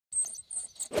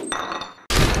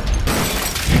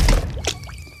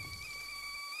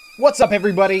What's up,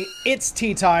 everybody? It's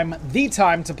tea time, the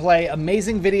time to play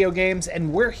amazing video games,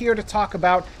 and we're here to talk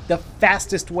about the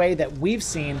fastest way that we've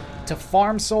seen to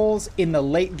farm souls in the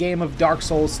late game of Dark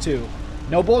Souls 2.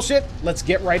 No bullshit, let's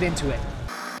get right into it.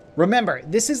 Remember,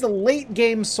 this is the late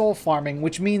game soul farming,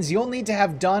 which means you'll need to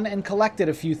have done and collected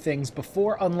a few things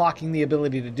before unlocking the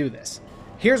ability to do this.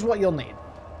 Here's what you'll need.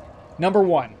 Number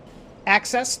 1.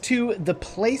 Access to the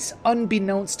Place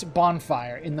Unbeknownst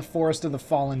bonfire in the Forest of the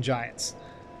Fallen Giants.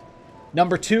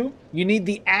 Number 2, you need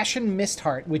the Ashen Mist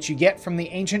Heart, which you get from the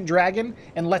Ancient Dragon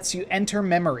and lets you enter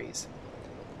memories.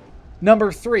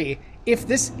 Number 3, if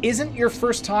this isn't your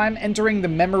first time entering the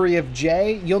Memory of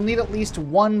Jay, you'll need at least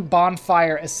one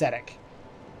Bonfire Ascetic.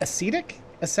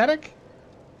 Ascetic?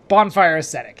 Bonfire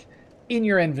Ascetic in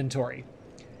your inventory.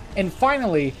 And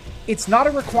finally, it's not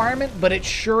a requirement, but it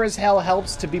sure as hell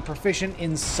helps to be proficient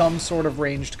in some sort of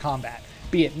ranged combat,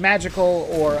 be it magical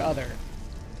or other.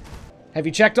 Have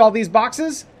you checked all these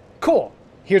boxes? Cool.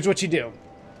 Here's what you do.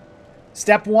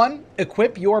 Step 1,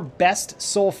 equip your best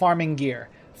soul farming gear.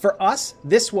 For us,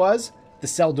 this was the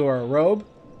Seldora robe,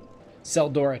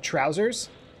 Seldora trousers,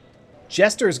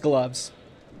 Jester's gloves,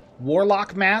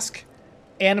 Warlock mask,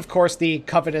 and of course the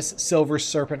covetous Silver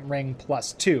Serpent ring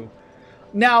 +2.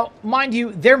 Now, mind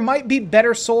you, there might be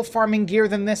better soul farming gear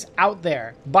than this out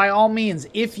there. By all means,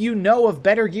 if you know of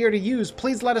better gear to use,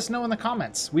 please let us know in the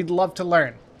comments. We'd love to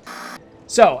learn.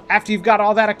 So, after you've got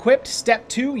all that equipped, step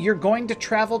 2, you're going to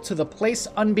travel to the Place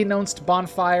Unbeknownst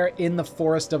bonfire in the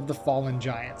Forest of the Fallen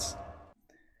Giants.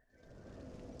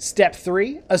 Step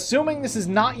 3, assuming this is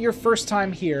not your first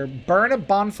time here, burn a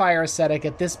Bonfire Ascetic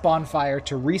at this bonfire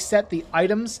to reset the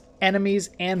items,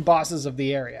 enemies, and bosses of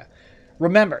the area.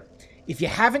 Remember, if you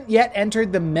haven't yet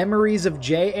entered the Memories of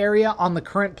Jay area on the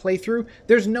current playthrough,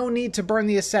 there's no need to burn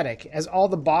the Ascetic, as all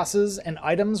the bosses and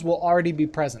items will already be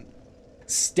present.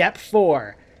 Step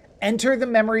 4. Enter the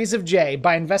Memories of Jay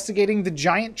by investigating the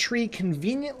giant tree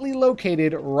conveniently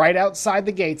located right outside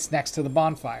the gates next to the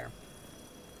bonfire.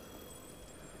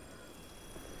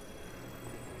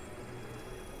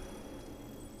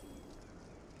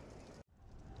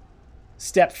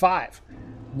 Step 5.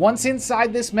 Once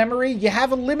inside this memory, you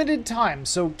have a limited time,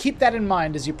 so keep that in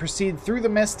mind as you proceed through the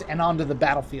mist and onto the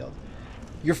battlefield.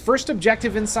 Your first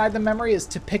objective inside the memory is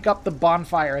to pick up the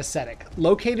Bonfire Ascetic,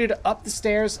 located up the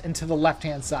stairs and to the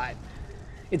left-hand side.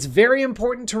 It's very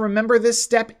important to remember this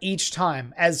step each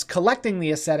time, as collecting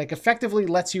the Ascetic effectively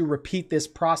lets you repeat this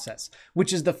process,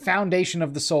 which is the foundation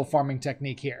of the soul farming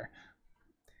technique here.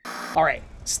 Alright,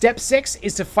 step 6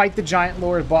 is to fight the Giant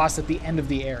Lord boss at the end of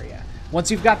the area. Once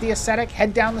you've got the Ascetic,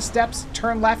 head down the steps,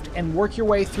 turn left, and work your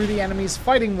way through the enemies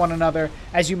fighting one another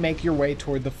as you make your way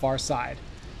toward the far side.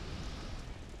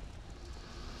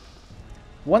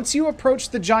 Once you approach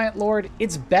the Giant Lord,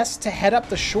 it's best to head up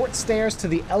the short stairs to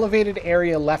the elevated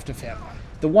area left of him,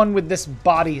 the one with this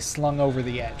body slung over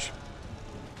the edge.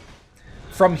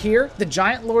 From here, the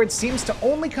Giant Lord seems to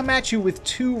only come at you with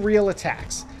 2 real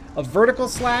attacks, a vertical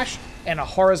slash and a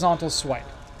horizontal swipe.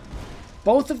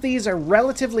 Both of these are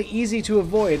relatively easy to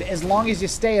avoid as long as you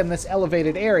stay in this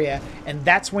elevated area, and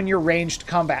that's when your ranged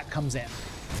combat comes in.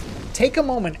 Take a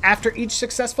moment after each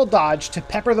successful dodge to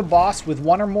pepper the boss with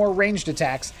 1 or more ranged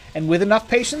attacks, and with enough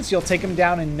patience, you'll take him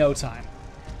down in no time.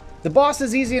 The boss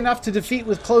is easy enough to defeat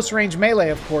with close range melee,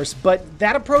 of course, but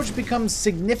that approach becomes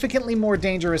significantly more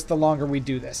dangerous the longer we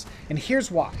do this, and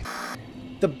here's why.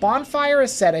 The Bonfire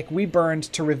Ascetic we burned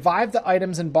to revive the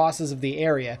items and bosses of the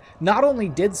area not only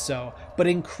did so, but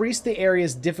increased the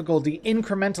area's difficulty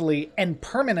incrementally and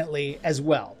permanently as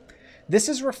well. This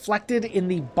is reflected in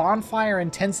the bonfire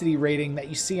intensity rating that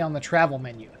you see on the travel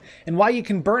menu. And while you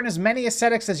can burn as many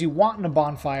ascetics as you want in a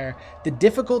bonfire, the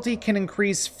difficulty can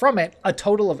increase from it a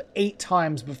total of 8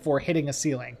 times before hitting a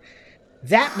ceiling.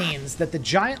 That means that the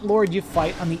Giant Lord you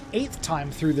fight on the 8th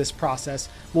time through this process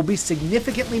will be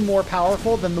significantly more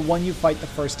powerful than the one you fight the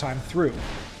first time through.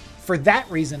 For that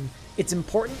reason, it's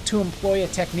important to employ a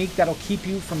technique that'll keep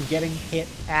you from getting hit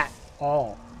at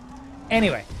all.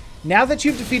 Anyway, now that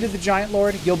you've defeated the Giant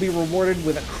Lord, you'll be rewarded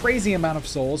with a crazy amount of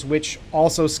souls, which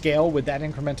also scale with that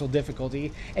incremental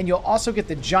difficulty, and you'll also get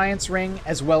the Giant's Ring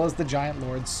as well as the Giant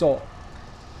Lord's soul.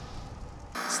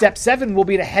 Step 7 will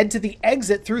be to head to the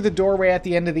exit through the doorway at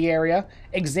the end of the area,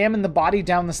 examine the body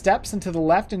down the steps and to the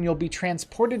left, and you'll be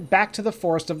transported back to the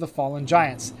Forest of the Fallen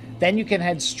Giants. Then you can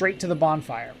head straight to the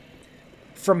bonfire.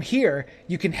 From here,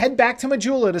 you can head back to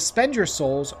Majula to spend your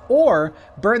souls, or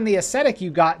burn the ascetic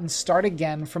you got and start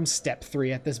again from step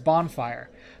 3 at this bonfire.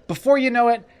 Before you know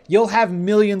it, you'll have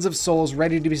millions of souls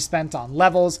ready to be spent on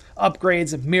levels,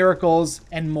 upgrades, miracles,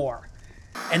 and more.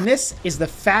 And this is the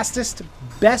fastest,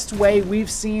 best way we've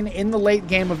seen in the late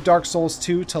game of Dark Souls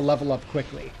 2 to level up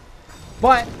quickly.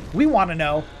 But we want to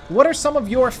know, what are some of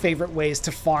your favorite ways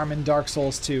to farm in Dark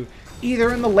Souls 2,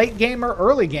 either in the late game or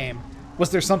early game?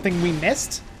 Was there something we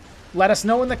missed? Let us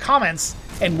know in the comments,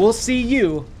 and we'll see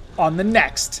you on the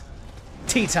next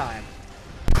Tea Time.